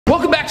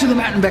Welcome back to the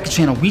Matt and Rebecca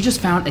channel. We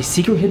just found a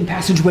secret hidden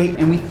passageway,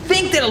 and we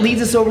think that it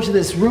leads us over to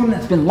this room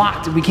that's been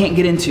locked and we can't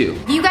get into.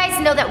 You guys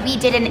know that we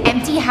did an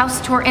empty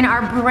house tour in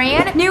our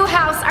brand new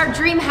house, our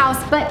dream house,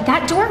 but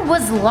that door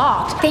was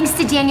locked. Thanks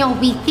to Daniel,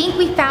 we think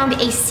we found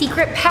a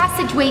secret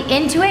passageway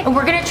into it, and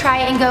we're gonna try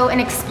and go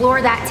and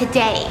explore that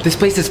today. This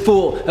place is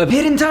full of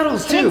hidden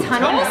tunnels too. Hidden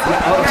tunnels?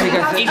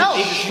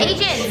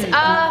 Agents,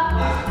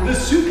 The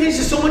suitcase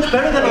is so much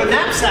better than our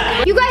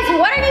knapsack. you guys,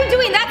 what are you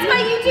doing? That's my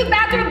YouTube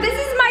bathroom. This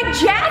is my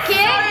jacket.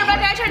 Sorry,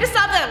 Rebecca, I tried to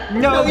stop them.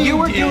 No, you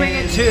were doing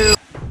it too.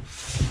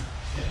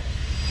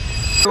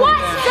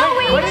 What's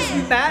going What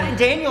is Matt and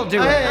Daniel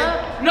doing?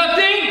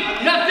 Nothing.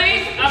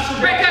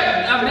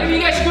 Rebecca, maybe you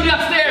guys should go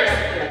downstairs.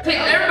 Take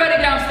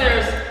everybody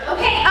downstairs.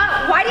 Okay,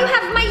 why do you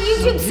have my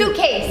YouTube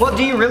suitcase? Well,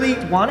 do you really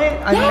want it?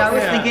 I mean, I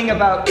was thinking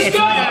about it.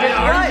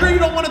 Are you sure you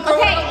don't want to throw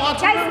Okay, it out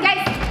lots of room?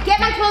 guys, get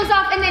my clothes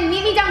off and then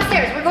meet me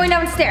downstairs. We're going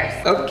downstairs.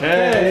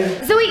 Okay.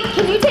 Zoe,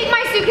 can you take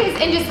my suitcase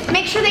and just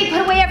make sure they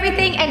put away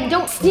everything and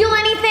don't steal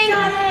anything?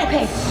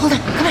 Okay, hold on,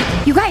 come on.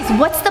 You guys,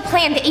 what's the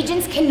plan? The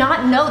agents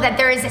cannot know that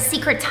there is a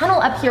secret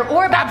tunnel up here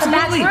or about the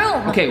back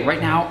room. Okay,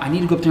 right now, I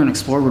need to go up there and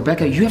explore.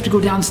 Rebecca, you have to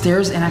go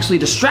downstairs and actually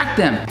distract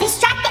them.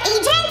 Distract the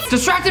agents?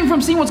 Distract them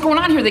from seeing what's going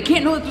on here. They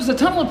can't know that there's a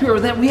tunnel up here or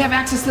that we have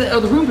access to the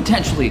other room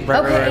potentially.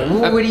 Okay.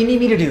 What do you need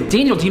me to do?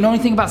 Daniel, do you know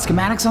anything about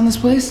schematics on this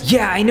place?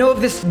 Yeah, I know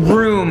of this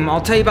room.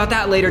 I'll tell you about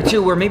that later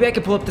too, where maybe I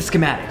could pull up the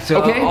schematic.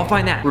 So Okay. I'll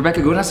find that.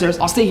 Rebecca, go downstairs.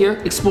 I'll stay here,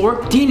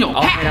 explore. Daniel,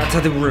 I'll head out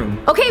to the room.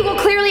 Okay, well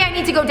clearly I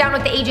need to go down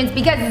with the agents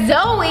because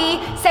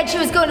Zoe said she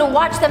was going to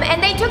watch them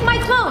and they took my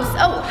clothes.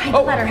 Oh, hide the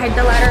ladder, hide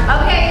the ladder.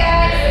 Okay,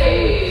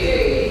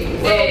 guys.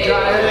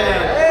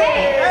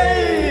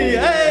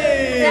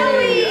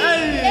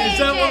 Hey, is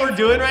that what we're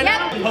doing right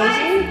now?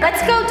 Posing?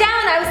 Let's go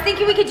down. I was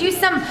thinking we could use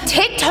some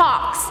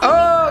TikToks.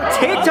 Oh,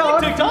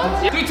 TikTok.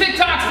 TikTok? do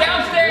TikToks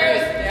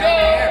downstairs.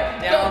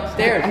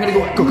 Downstairs. I'm gonna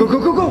go.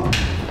 Go.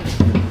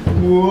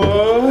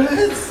 What?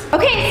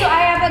 Okay, so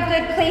I have a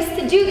good place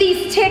to do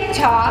these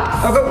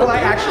TikToks. Okay, well, I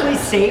actually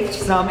saved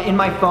some in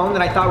my phone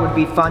that I thought would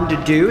be fun to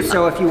do.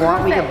 So if you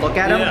want, we can look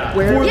at them. Yeah.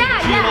 Where? For- Yeah.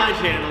 GMI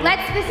channel.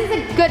 This is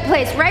a good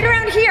place. Right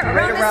around here,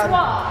 around this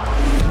wall.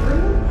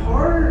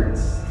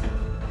 Hearts.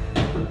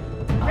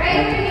 Right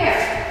over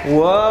here.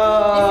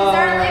 Whoa. This is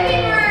our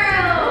living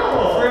room.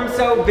 This room's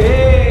so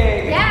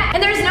big. Yeah,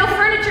 and there's no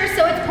furniture,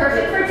 so it's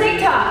perfect for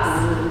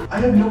TikToks. I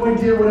have no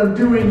idea what I'm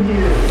doing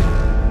here.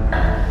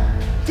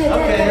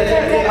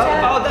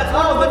 Oh, that's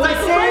one of the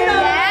nice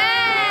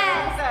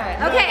Yes.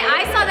 Okay,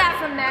 I saw that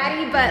from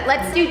Maddie, but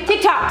let's do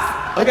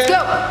TikToks. Let's Okay. go.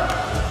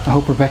 I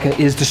hope Rebecca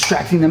is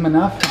distracting them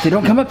enough that they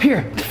don't come up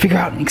here to figure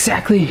out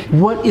exactly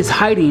what is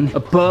hiding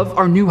above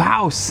our new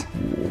house.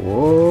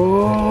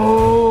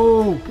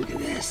 Whoa, look at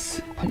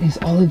this. What is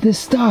all of this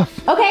stuff?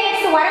 Okay,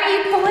 so why don't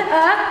you pull it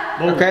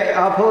up? Okay,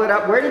 I'll pull it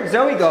up. Where did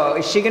Zoe go?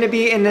 Is she gonna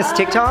be in this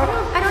TikTok?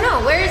 I don't know.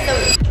 Where is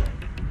Zoe?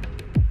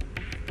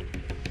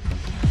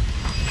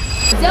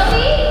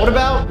 Zoe? What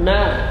about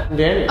Matt and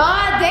Daniel?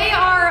 They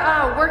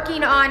are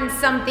working on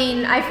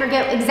something. I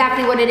forget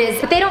exactly what it is,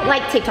 but they don't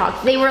like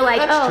TikToks. They were like,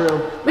 That's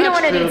true. we don't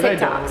want That's to do true, they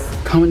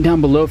TikToks. Comment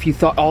down below if you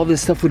thought all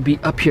this stuff would be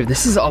up here.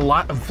 This is a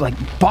lot of like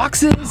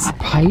boxes,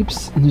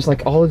 pipes, and there's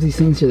like all of these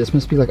things here. This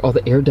must be like all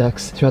the air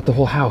ducts throughout the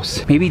whole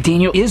house. Maybe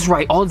Daniel is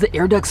right. All of the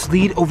air ducts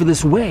lead over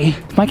this way.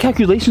 If my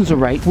calculations are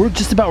right, we're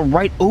just about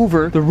right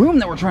over the room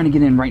that we're trying to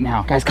get in right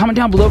now. Guys, comment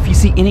down below if you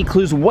see any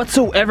clues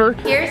whatsoever.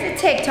 Here's a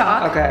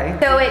TikTok. Okay.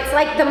 So it's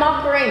like the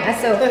Macarena.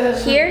 So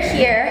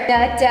here,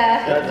 da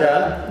da, da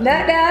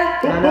da,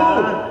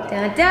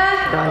 da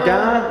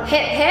da,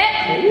 hip hip,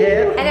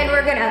 and then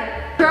we're gonna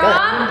throw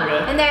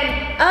and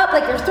then up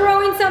like you're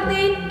throwing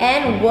something,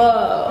 and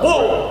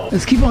whoa.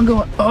 Let's keep on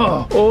going.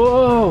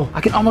 Oh,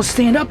 I can almost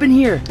stand up in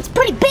here. It's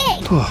pretty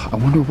big. Oh, I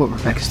wonder what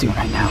Rebecca's doing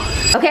right now.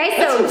 Okay,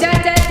 so da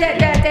da da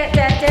da da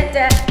da da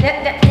da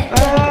da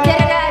da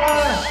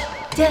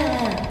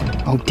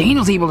da. Oh,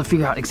 Daniel's able to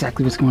figure out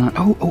exactly what's going on.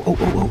 Oh,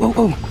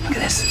 look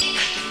at this.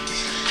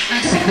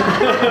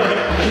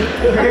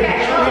 Okay.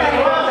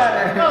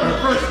 That was the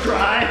first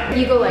try.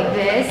 You go like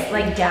this,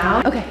 like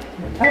down. Okay.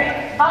 All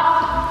right.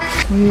 Up.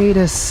 Wait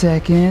a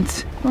second.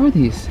 What are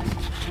these?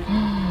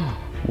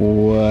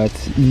 What?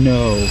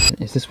 No.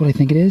 Is this what I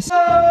think it is?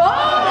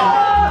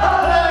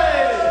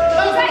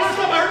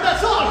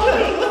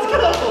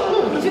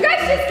 Did you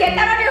guys just get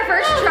that on your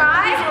first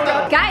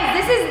try?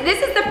 Guys, this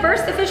is the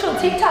first official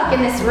TikTok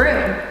in this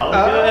room.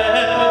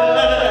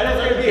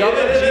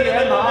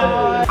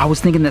 I was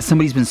thinking that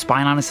somebody's been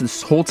spying on us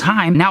this whole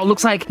time. Now it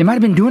looks like they might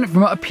have been doing it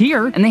from up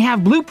here, and they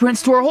have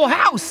blueprints to our whole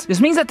house. This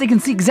means that they can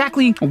see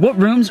exactly what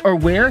rooms are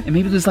where, and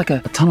maybe there's like a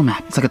tunnel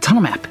map. It's like a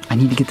tunnel map. I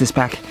need to get this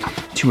back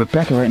to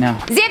Rebecca right now.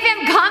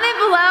 Ziffim, comment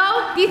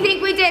below. Do you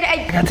think we did I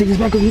a gotta take this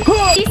back over here.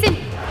 Oh! decent?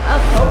 I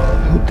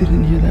hope they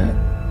didn't hear that.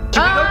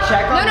 Can we go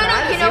check on no,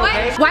 that? you Is know it what?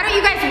 okay? Why don't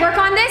you guys work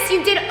on this?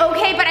 You did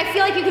okay, but I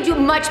feel like you could do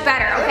much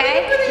better,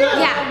 okay?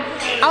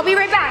 Yeah. I'll be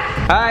right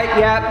back. All right,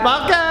 yeah.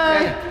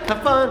 Okay.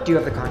 Have fun. Do you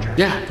have the contract?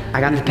 Yeah.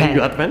 I got the pen. You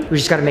got the pen? We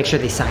just gotta make sure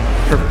they sign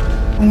it.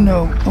 Oh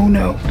no, oh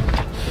no.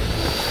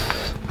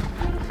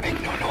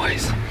 Make no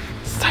noise.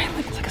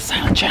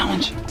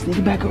 challenge.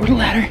 Sneaking back over the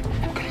ladder.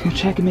 I'm gonna go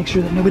check and make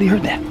sure that nobody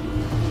heard that.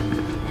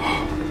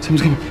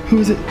 Someone's coming. Who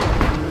is it?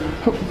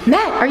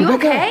 Matt, are you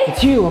Rebecca, okay?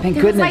 It's you. Thank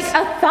There goodness. was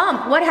like a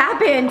thump. What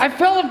happened? I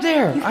fell up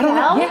there. I don't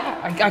fell? know.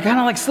 Yeah, I kind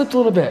of like slipped a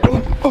little bit.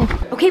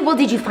 Okay, well,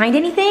 did you find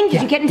anything?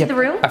 Did you get into the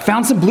room? I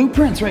found some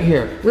blueprints right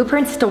here.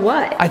 Blueprints to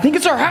what? I think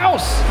it's our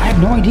house. I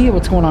have no idea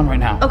what's going on right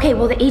now. Okay,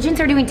 well, the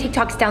agents are doing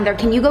TikToks down there.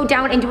 Can you go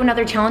down and do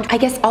another challenge? I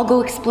guess I'll go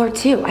explore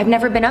too. I've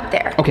never been up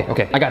there.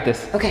 Okay, I got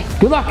this. Okay.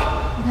 Good luck.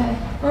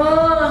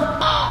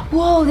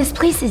 Whoa, this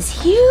place is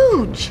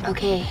huge.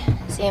 Okay,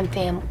 Sam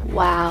fam,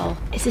 wow.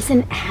 Is this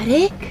an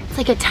attic? It's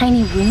like a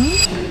tiny room?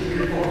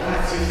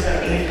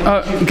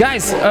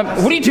 Guys,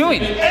 what are you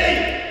doing?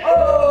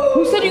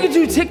 Who said you could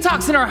do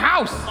TikToks in our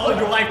house? Oh,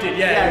 your wife did,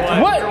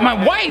 yeah. What? My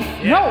wife?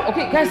 Yeah. No.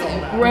 Okay, guys,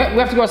 we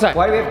have to go outside.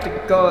 Why do we have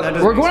to go?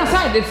 We're going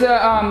outside. It's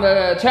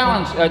a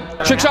challenge,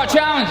 trick shot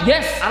challenge.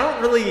 Yes.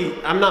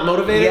 I'm not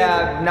motivated.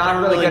 Yeah,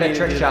 not really good at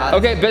trick shots.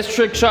 Okay, best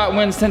trick shot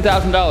wins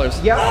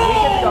 $10,000. Yep, we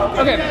can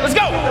go. Okay, let's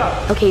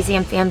go. Okay,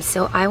 Zam fam,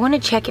 so I want to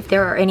check if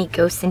there are any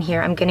ghosts in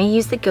here. I'm gonna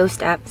use the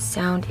ghost app.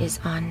 Sound is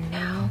on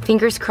now.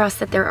 Fingers crossed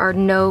that there are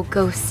no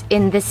ghosts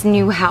in this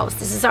new house.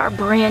 This is our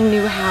brand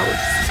new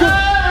house.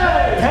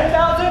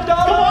 $10,000.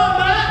 Come on,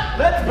 Matt.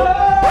 Let's go.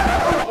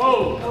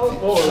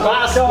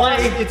 Last,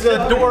 it's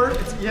a door.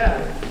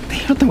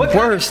 They're the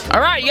worst. All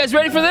right, you guys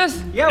ready for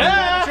this? Yeah, we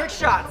got trick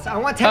shots. I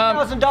want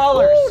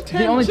 $10,000.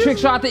 The only trick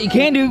shot that you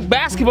can do,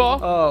 basketball.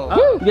 Oh.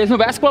 Woo. You guys know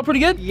basketball pretty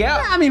good?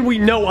 Yeah. I mean, we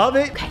know of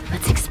it. Okay,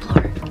 let's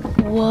explore.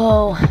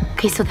 Whoa.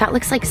 Okay, so that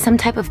looks like some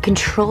type of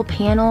control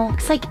panel.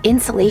 Looks like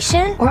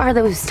insulation? Or are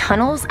those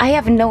tunnels? I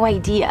have no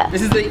idea.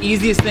 This is the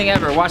easiest thing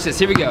ever. Watch this.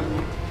 Here we go.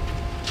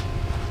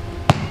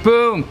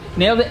 Boom.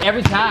 Nailed it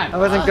every time. That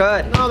wasn't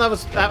good. No, that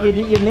was.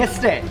 You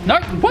missed it. No,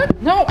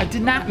 what? No, I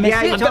did not miss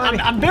Yeah, you it. told me.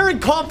 I'm very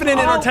confident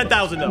in our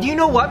 10,000 though. Do you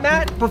know what,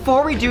 Matt?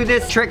 Before we do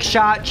this trick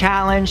shot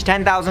challenge,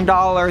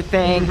 $10,000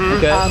 thing,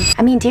 Okay.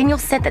 I mean, Daniel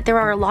said that there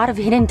are a lot of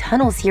hidden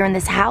tunnels here in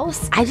this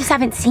house. I just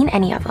haven't seen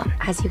any of them.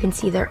 As you can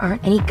see, there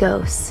aren't any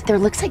ghosts. There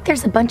looks like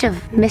there's a bunch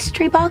of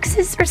mystery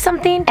boxes or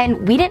something,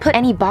 and we didn't put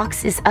any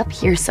boxes up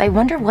here, so I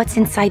wonder what's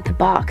inside the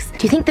box.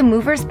 Do you think the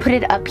movers put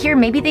it up here?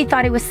 Maybe they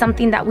thought it was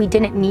something that we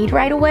didn't need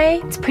right away.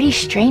 It's pretty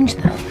strange,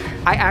 though.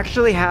 I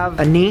actually have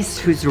a niece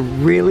who's a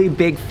really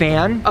big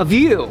fan of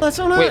you. That's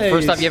so nice. Wait,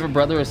 first off, you have a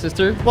brother or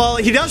sister? Well,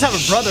 he does have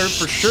a brother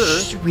for sure.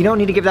 We don't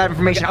need to give that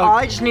information. All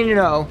I just need to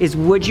know is,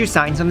 would you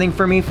sign something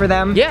for me for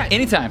them? Yeah,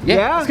 anytime.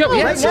 Yeah, let's go. Oh,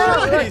 Yeah, right let's go.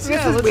 now. nice.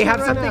 Yeah, let's We do have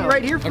it right something now.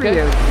 right here for Okay.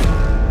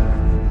 you.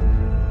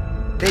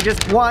 They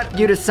just want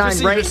you to sign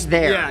Just right your-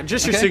 there. Yeah,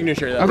 just your Okay.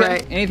 signature though. Okay,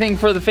 Right. anything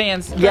for the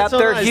fans. Yep, so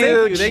they're nice. Thank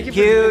you. huge, Thank you for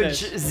doing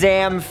huge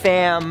Zam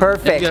fam.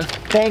 Perfect. Yeah.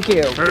 Thank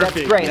you. That's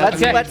Perfect. great. Yeah.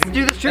 Let's Okay.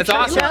 do this trick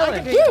That's shot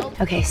awesome. challenge.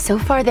 Okay, so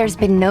far there's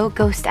been no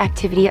ghost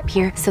activity up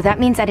here, so that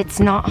means that it's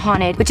not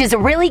haunted, which is a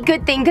really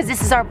good thing because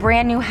this is our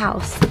brand new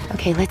house.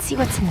 Okay, let's see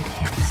what's in the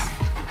house.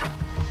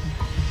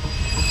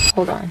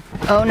 Hold on.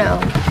 Oh no.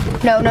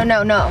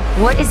 No.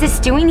 What is this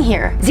doing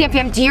here?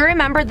 Zampiam, do you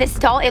remember this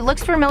doll? It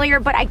looks familiar,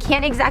 but I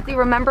can't exactly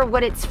remember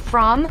what it's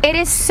from. It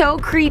is so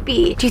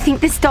creepy. Do you think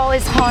this doll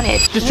is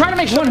haunted? Just try to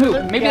make one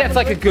hoop. Maybe that's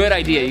like a good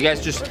idea. You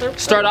guys just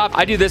start off.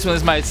 I do this one.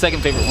 This is my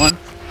second favorite one.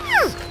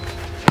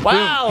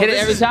 Wow. Hit it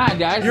this every is- time,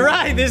 guys. You're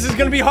right. This is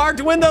gonna be hard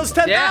to win those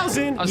Yeah,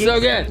 10,000. I'm so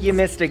good. You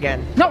missed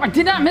again. No, I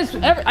did not miss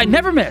ever. I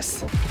never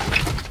miss.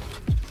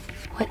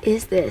 What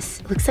is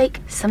this? Looks like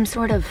some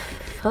sort of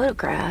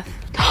photograph.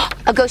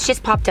 A ghost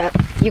just popped up.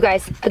 You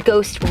guys, a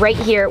ghost right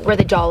here where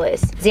the doll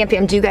is.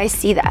 Zampiam, do you guys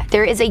see that?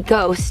 There is a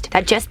ghost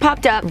that just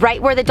popped up right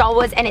where the doll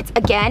was, and it's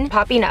again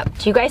popping up.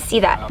 Do you guys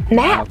see that?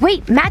 Matt,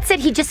 wait, Matt said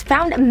he just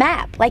found a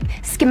map, like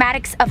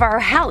schematics of our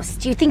house.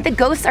 Do you think the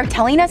ghosts are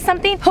telling us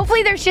something?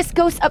 Hopefully there's just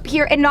ghosts up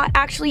here and not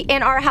actually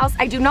in our house.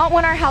 I do not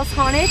want our house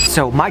haunted.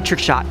 So my trick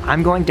shot,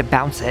 I'm going to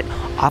bounce it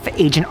off of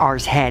Agent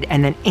R's head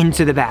and then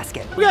into the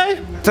basket. Okay.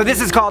 So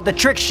this is called the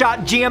Trick Shot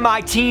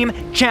GMI Team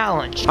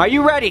Challenge. Are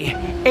you ready,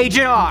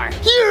 Agent R?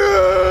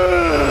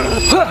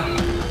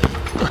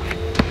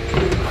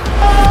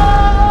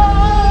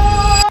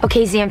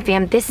 Okay,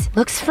 Zamfam, this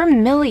looks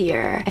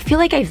familiar. I feel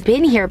like I've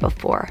been here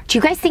before. Do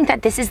you guys think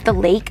that this is the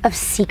Lake of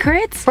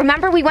Secrets?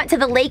 Remember, we went to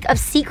the Lake of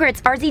Secrets.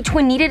 RZ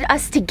Twin needed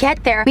us to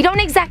get there. We don't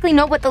exactly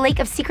know what the Lake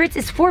of Secrets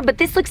is for, but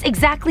this looks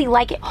exactly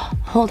like it.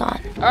 Hold on.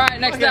 All right,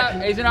 next up,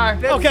 Agent R.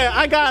 Okay,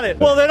 I got it.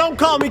 Well, they don't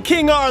call me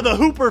King R the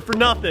Hooper for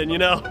nothing, you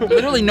know.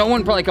 Literally, no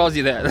one probably calls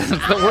you that. That's the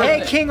worst.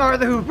 Hey, King R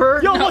the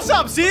Hooper. Yo, what's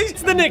up? See,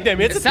 it's the nickname.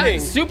 It's It a thing.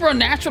 sounds super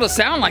unnatural to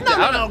sound like that.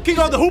 I don't- No, King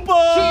R the Hooper.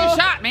 Shoot your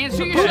shot, man.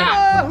 Shoot your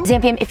shot.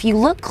 Zamfam, if you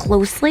look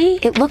closely,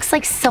 it looks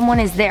like someone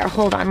is there.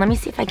 Hold on, let me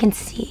see if I can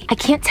see. I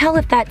can't tell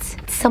if that's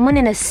someone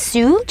in a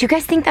suit. Do you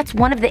guys think that's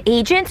one of the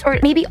agents? Or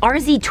maybe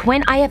RZ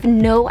Twin? I have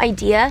no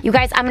idea. You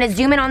guys, I'm gonna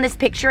zoom in on this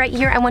picture right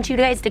here. I want you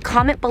guys to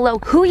comment below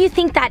who you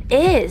think that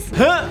is.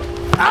 Huh?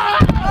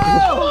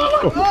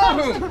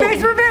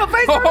 Face reveal,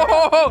 face reveal.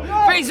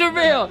 Oh, face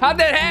reveal. How'd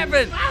that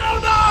happen?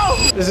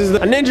 This is a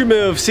ninja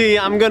move. See,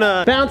 I'm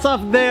gonna bounce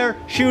off there,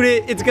 shoot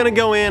it. It's gonna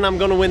go in. I'm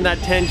gonna win that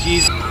 10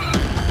 G's.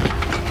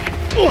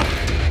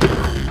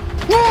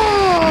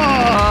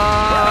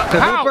 The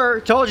How?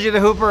 Hooper, told you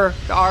the Hooper,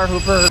 our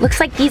Hooper. Looks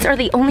like these are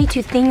the only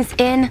two things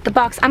in the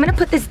box. I'm gonna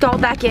put this doll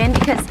back in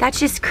because that's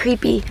just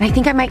creepy. And I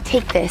think I might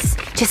take this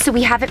just so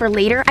we have it for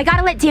later. I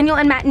gotta let Daniel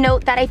and Matt know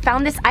that I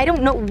found this. I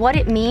don't know what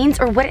it means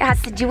or what it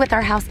has to do with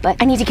our house, but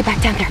I need to get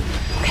back down there.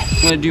 Okay.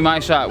 I'm gonna do my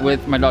shot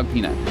with my dog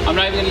Peanut. I'm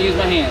not even gonna use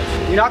my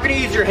hands. You're not gonna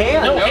use your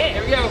hand. No,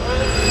 here we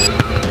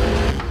go.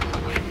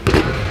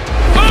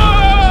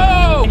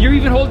 Oh! You're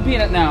even holding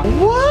Peanut now.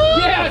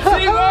 What? Yeah,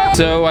 see what?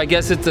 So I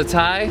guess it's a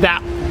tie.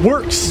 That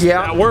works.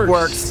 Yeah, that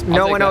works.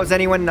 No take one that. owes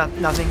anyone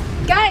nothing.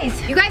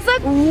 Guys, you guys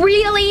look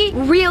really,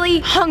 really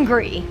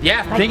hungry.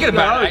 Yeah, thinking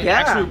about it, I'm yeah.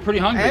 actually pretty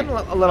hungry. I am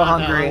a little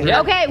hungry. Yeah.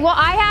 Okay, well,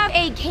 I have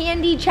a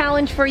candy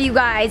challenge for you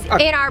guys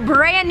in our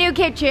brand new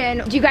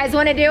kitchen. Do you guys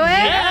want to do it?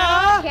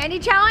 Yeah. Candy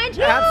challenge?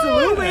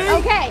 Absolutely.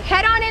 Okay,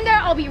 head on in there.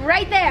 I'll be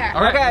right there.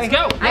 All right, Okay. let's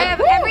go. I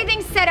have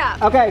everything set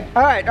up. Okay,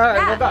 all right,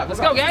 Yeah. we'll go. Let's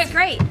go, guys. It's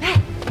great.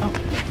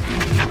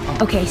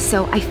 Okay,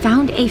 so I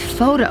found a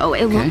photo.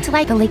 It looked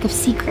like the Lake of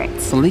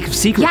Secrets. The Lake of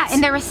Secrets. Yeah,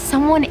 and there was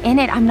someone in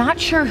it. I'm not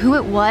sure who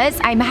it was.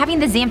 I'm having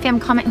the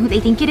Zamfam comment who they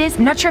think it is.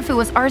 I'm not sure if it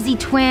was RZ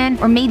Twin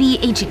or maybe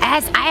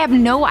HS. I have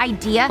no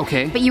idea.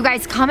 Okay. But you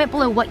guys comment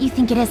below what you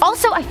think it is.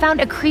 Also, I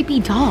found a creepy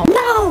doll.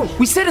 No!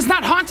 We said it's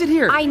not haunted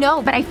here. I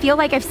know, but I feel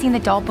like I've seen the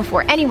doll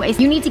before. Anyways,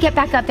 you need to get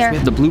back up there. We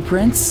have the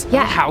blueprints,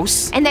 Yeah. the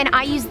house. And then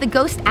I used the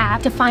ghost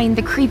app to find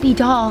the creepy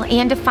doll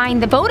and to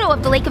find the photo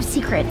of the Lake of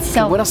Secrets.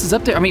 So What else is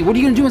up there? I mean, what are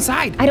you gonna do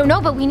inside? I don't know,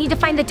 but we need to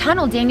find the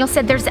tunnel. Daniel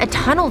said there's a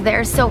tunnel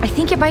there, so I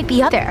think it might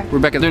be up there.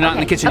 Rebecca, they're not in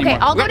the kitchen Okay,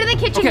 anymore. I'll go to the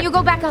kitchen. Okay. You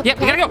go back up. Yep,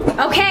 we gotta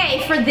go.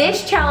 Okay, for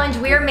this challenge,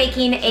 we're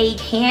making a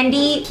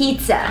candy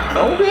pizza.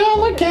 Oh, yeah, I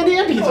like candy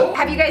and pizza.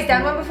 Have you guys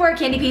done one before, a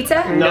candy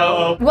pizza?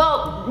 No.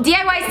 Well,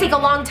 DIYs take a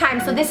long time,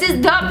 so this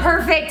is the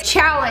perfect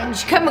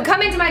challenge. Come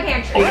into my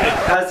pantry.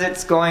 Because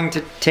it's going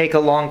to take a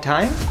long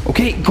time.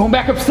 Okay, going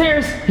back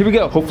upstairs. Here we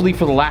go. Hopefully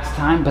for the last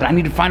time, but I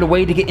need to find a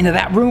way to get into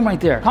that room right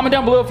there. Comment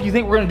down below if you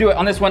think we're gonna do it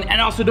on this one,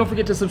 and also don't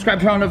forget to subscribe,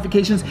 turn on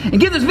notifications, and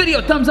give this video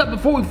a thumbs up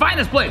before we find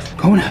this place.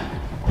 Going up.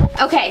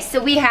 Okay,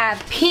 so we have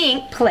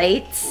pink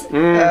plates.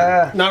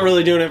 Not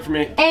really doing it for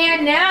me.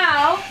 And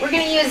now we're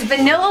gonna use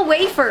vanilla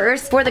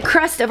wafers for the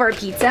crust of our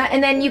pizza,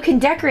 and then you can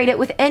decorate it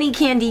with any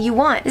candy you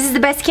want. This is the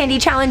best candy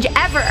challenge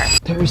ever.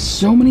 There are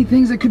so many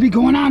things that could be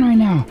going on right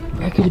now.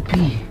 Where could it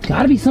be?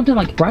 Gotta be something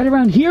like right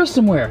around here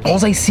somewhere.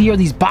 All I see are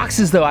these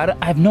boxes though. I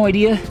have no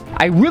idea.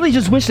 I really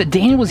just wish that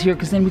Daniel was here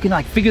because then we can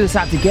like figure this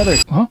out together.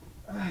 Huh?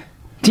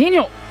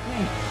 Daniel!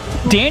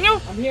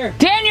 Daniel? I'm here.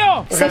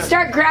 Daniel! So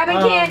start grabbing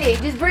candy.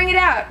 Just bring it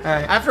out.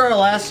 After our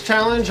last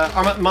challenge,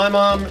 my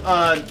mom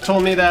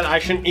told me that I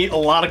shouldn't eat a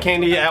lot of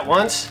candy at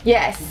once.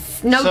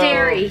 Yes. No So-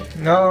 dairy.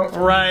 No.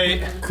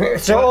 Right.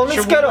 So only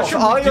Should we- Skittles. what should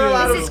we All you're do?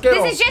 allowed is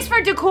Skittles. This is just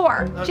for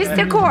decor. Just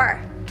decor.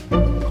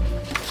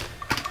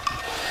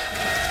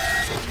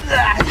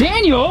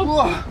 Daniel!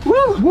 Woo,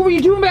 what were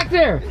you doing back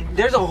there?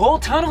 There's a whole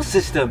tunnel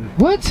system.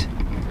 What?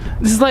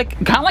 This is like,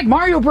 kind of like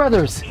Mario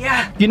Brothers.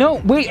 Yeah. You know,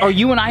 wait, are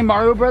you and I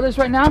Mario Brothers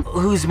right now?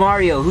 Who's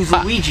Mario? Who's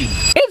Luigi?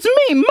 It's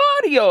me,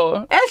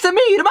 Mario! That's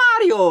me,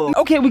 Mario.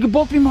 Okay, we could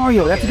both be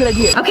Mario. That's a good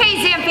idea.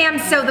 Okay,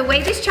 Zamfam, so the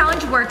way this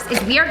challenge works is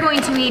we are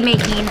going to be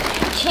making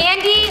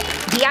candy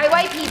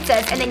DIY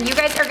pizzas, and then you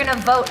guys are gonna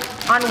vote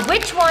on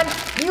which one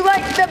you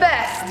like the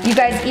best. You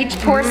guys each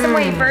pour some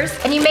wafers,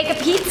 and you make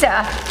a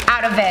pizza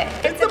out of it.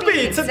 It's a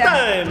pizza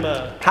time.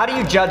 How do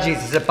you judge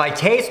these? Is it by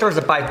taste or is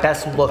it by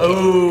best looking?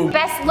 Ooh,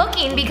 Best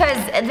looking because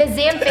the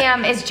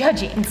Zamfam is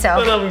judging, but so.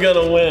 I'm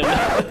gonna win.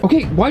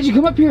 Okay, why'd you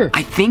come up here?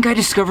 I think I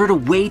discovered a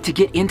way to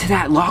get into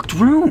that locked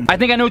room. I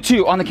think I know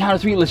two. On the count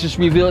of three, let's just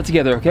reveal it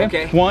together, okay?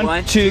 Okay. One,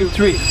 One, two,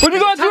 three. What are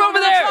you going through over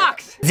there?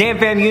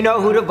 Zamfam, you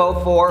know who to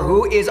vote for.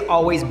 Who is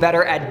always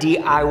better at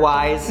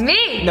DIYs?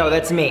 Me. No,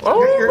 that's me.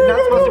 You're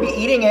not supposed to be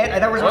eating it. I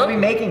thought we were supposed to be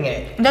making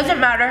it. Doesn't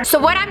matter. So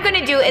what I'm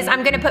gonna do is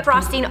I'm gonna put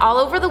frosting all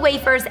over the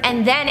wafers,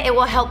 and then it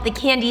will help the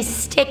candy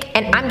stick,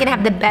 and I'm gonna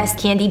have the best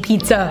candy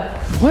pizza.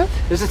 What?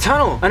 There's a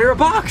tunnel under a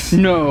box.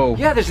 No.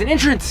 Yeah, there's an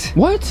entrance.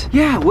 What?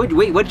 Yeah,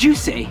 wait, what'd you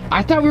say?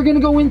 I thought we were gonna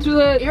go in through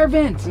the air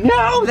vent.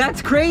 No,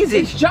 that's crazy.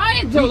 It's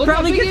giant though. We Look how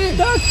probably big get it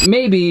is. stuck.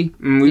 Maybe.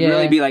 We'd Yeah.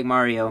 really be like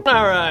Mario.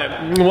 All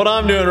right, what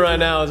I'm doing right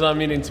now is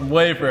I'm eating some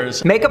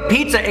wafers. Make a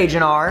pizza,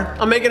 Agent R.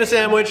 I'm making a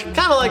sandwich,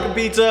 kind of like a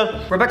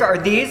pizza. Rebecca, are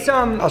these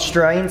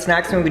Australian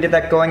snacks when we did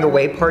that going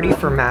away party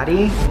for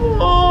Maddie?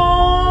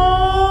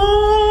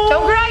 Oh.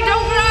 Don't cry,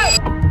 don't cry.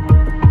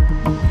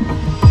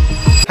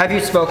 Have you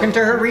spoken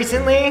to her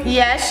recently?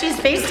 Yes, she's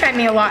FaceTime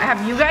me a lot.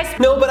 Have you guys?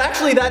 No, but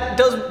actually that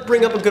does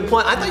bring up a good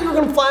point. I thought you were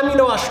gonna fly me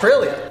to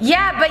Australia.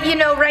 Yeah, but you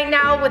know, right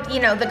now with,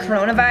 you know, the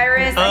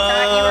coronavirus, I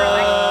thought you were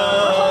like,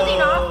 we're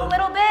holding off a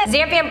little bit.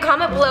 Zamfam,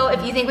 comment below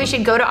if you think we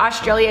should go to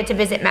Australia to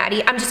visit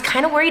Maddie. I'm just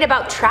kind of worried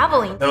about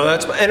traveling. No,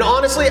 and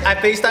honestly, I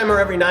FaceTime her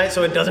every night,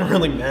 so it doesn't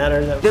really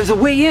matter. There's a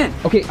way in.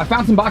 Okay, I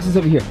found some boxes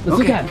over here. Let's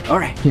look at it. All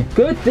right. Here.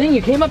 Good thing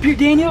you came up here,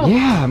 Daniel.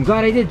 Yeah, I'm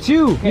glad I did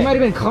too. You might have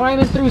been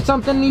climbing through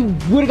something you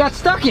would have got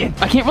stuck in.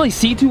 I can't really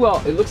see too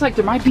well. It looks like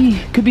there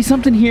could be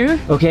something here.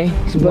 Okay,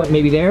 so what,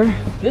 maybe there?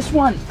 This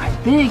one, I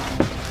think.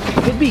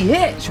 could be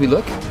it. Should we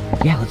look?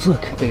 Yeah, let's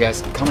look. Okay,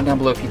 guys, comment down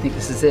below if you think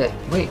this is it.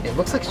 Wait, it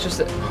looks like it's just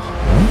a...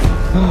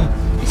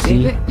 You see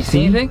anything? You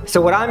see anything? So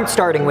what I'm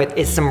starting with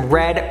is some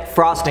red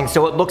frosting,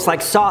 so it looks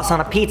like sauce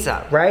on a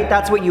pizza, right?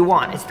 That's what you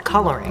want, it's the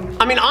coloring.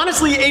 I mean,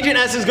 honestly, Agent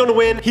S is gonna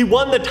win. He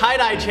won the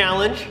tie-dye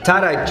challenge.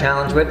 Tie-dye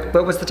challenge,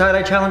 what was the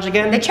tie-dye challenge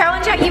again? The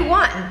challenge that you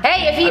won.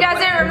 Hey, if he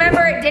doesn't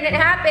remember, it didn't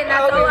happen.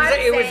 That's all I'm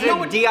saying. It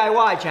was a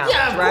DIY challenge,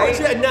 Yeah, of right? course.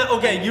 Yeah, no,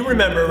 okay, you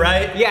remember,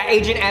 right? Yeah,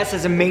 Agent S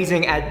is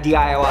amazing at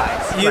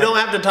DIYs. You don't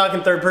have to talk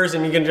in third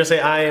person. You can just say,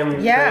 I am.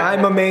 Yeah.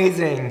 I'm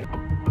amazing.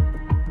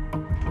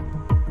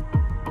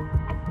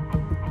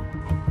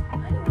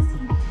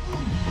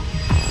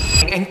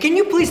 And can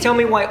you please tell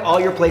me why all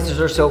your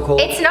places are so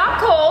cold? It's not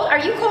cold. Are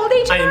you cold,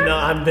 H&R? I am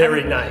not. I'm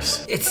very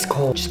nice. It's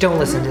cold. Just don't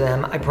listen to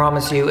them. I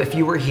promise you, if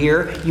you were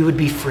here, you would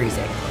be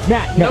freezing.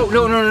 Matt, No.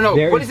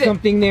 There What is is it?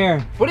 something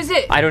there. What is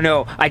it? I don't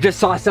know. I just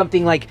saw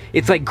something like,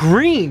 it's like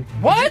green.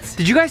 What?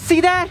 Did you guys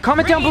see that?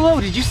 Comment down below.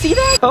 Did you see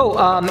that?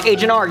 Oh,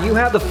 Agent R, you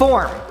have the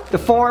form. The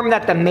form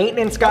that the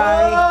maintenance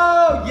guy...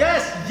 Oh,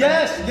 yes.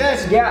 Yeah,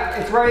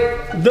 it's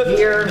right The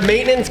here.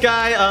 maintenance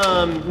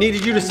guy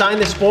needed you to sign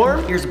this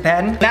form. Here's a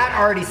pen. Matt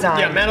already signed.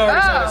 Yeah, Matt already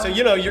signed it, so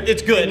you know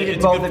it's good. needed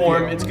It's both good of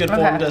form. you. It's good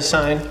form to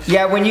sign.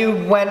 Yeah, when you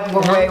went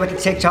away with the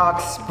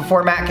TikToks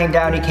before Matt came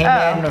down, he came in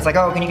and was like,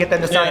 oh, can you get them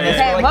to sign this?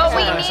 yeah. Okay, We're like, well,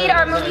 "Yeah." we need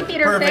our movie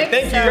theater Perfect.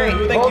 fixed. Thank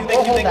you. Great.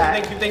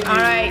 Thank you. All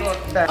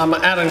right. I'm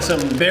adding some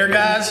bear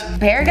guys.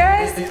 Bear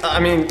guys? I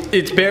mean,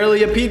 it's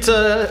barely a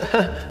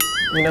pizza.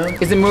 You know?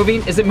 Is it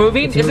moving? Is it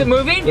moving? Is it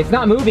moving? It's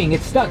not moving.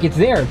 It's stuck. It's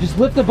there. Just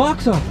lift the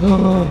box up.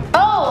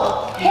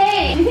 Oh,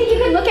 hey, you think you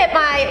can look at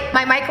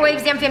my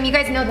microwave, Zamfam? You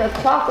guys know the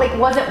clock like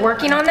wasn't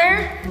working on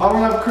there? I don't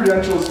have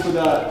credentials for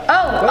that.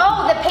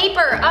 Oh, the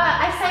paper.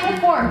 I signed the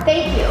form.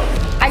 Thank you.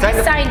 I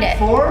just signed it.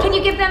 Form? Can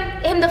you give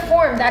him the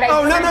form that I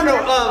Oh, signed for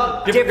him?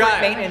 no. Different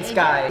guy. maintenance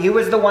guy. He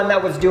was the one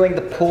that was doing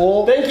the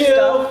pool. Thank you.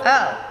 Stuff.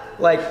 Oh.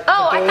 Like,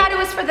 Oh, the I gate- thought it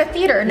was for the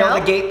theater, no? No,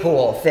 the gate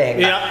pool thing.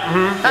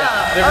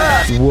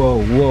 Yeah.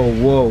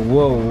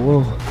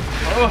 Whoa.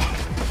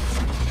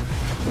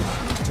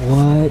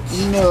 What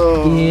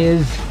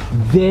is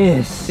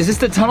this? Is this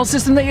the tunnel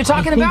system that you're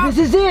talking about?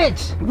 This is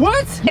it.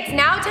 What? It's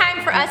now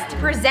time for us to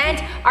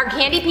present our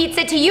candy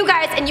pizza to you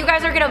guys, and you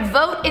guys are gonna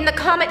vote in the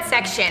comment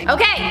section.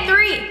 Okay,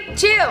 3,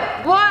 2,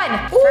 1,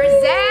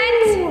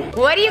 present.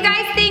 What do you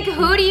guys think?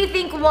 Who do you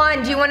think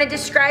won? Do you wanna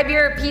describe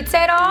your pizza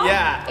at all?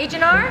 Yeah.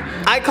 H&R?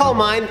 I call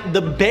mine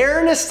the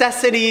Bare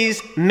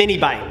Necessities Mini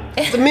Bite.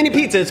 It's a mini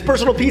pizza. It's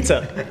personal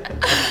pizza.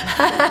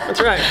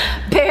 That's right.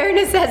 Bear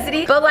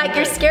necessity, but like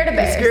you're scared of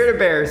bears. Scared of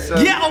bears. So.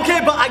 Yeah,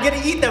 okay, but I get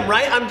to eat them,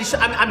 right?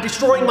 I'm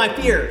destroying my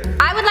fear.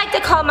 I would like to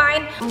call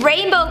mine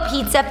rainbow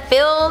pizza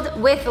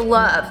filled with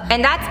love.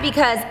 And that's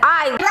because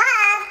I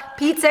love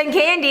pizza and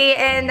candy,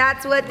 and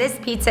that's what this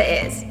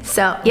pizza is.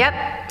 So,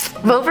 yep,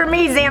 vote for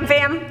me,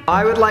 Zamfam.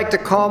 I would like to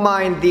call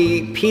mine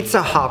the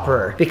Pizza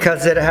Hopper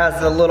because it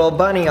has a little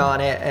bunny on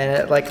it and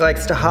it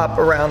likes to hop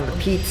around the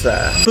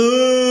pizza.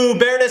 Boo,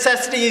 Bare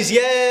Necessities,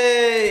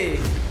 yay!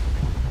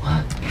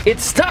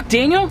 It's stuck,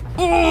 Daniel.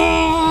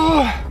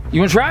 You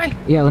wanna try?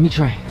 Yeah, let me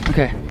try.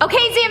 Okay.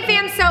 Okay,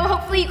 Zamfam, so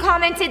hopefully you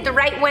commented the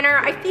right winner.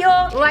 I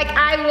feel like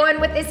I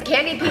won with this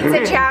candy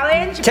pizza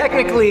challenge.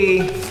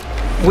 Technically,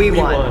 we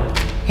won. won.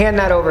 Hand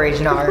that over,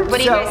 Agent R. What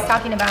are you guys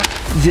talking about?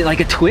 Is it like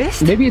a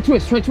twist? Maybe a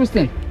twist. Try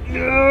twisting.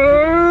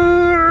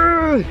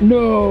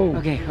 No.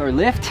 Okay, or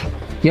lift.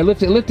 Yeah,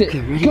 lift it. Okay,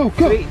 ready? Go.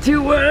 3,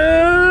 2,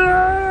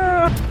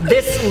 1.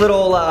 This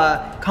little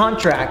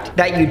contract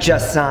that you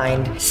just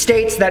signed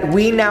states that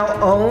we now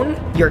own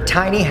your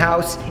tiny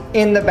house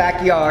in the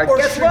backyard. Or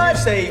Guess should what?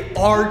 you say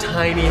our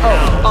tiny Oh,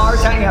 house? our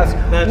tiny house.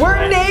 That's We're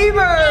right. neighbors!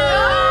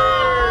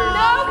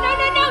 No,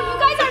 you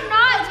guys are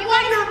not. You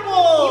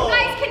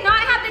guys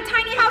cannot have the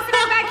tiny house in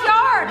our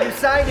backyard. You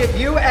signed it,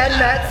 you and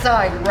Matt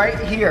signed right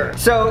here.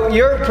 So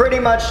you're pretty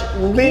much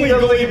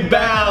legally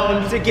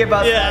bound to give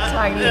us that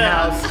tiny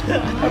house.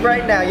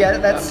 Right now, yeah,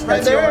 that's there,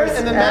 yours.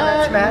 and then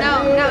that's Matt.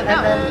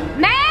 Matt. No.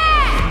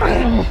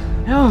 Matt!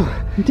 No.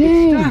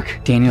 Dang.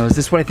 Daniel, is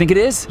this what I think it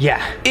is?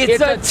 Yeah.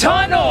 It's a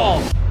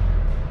tunnel.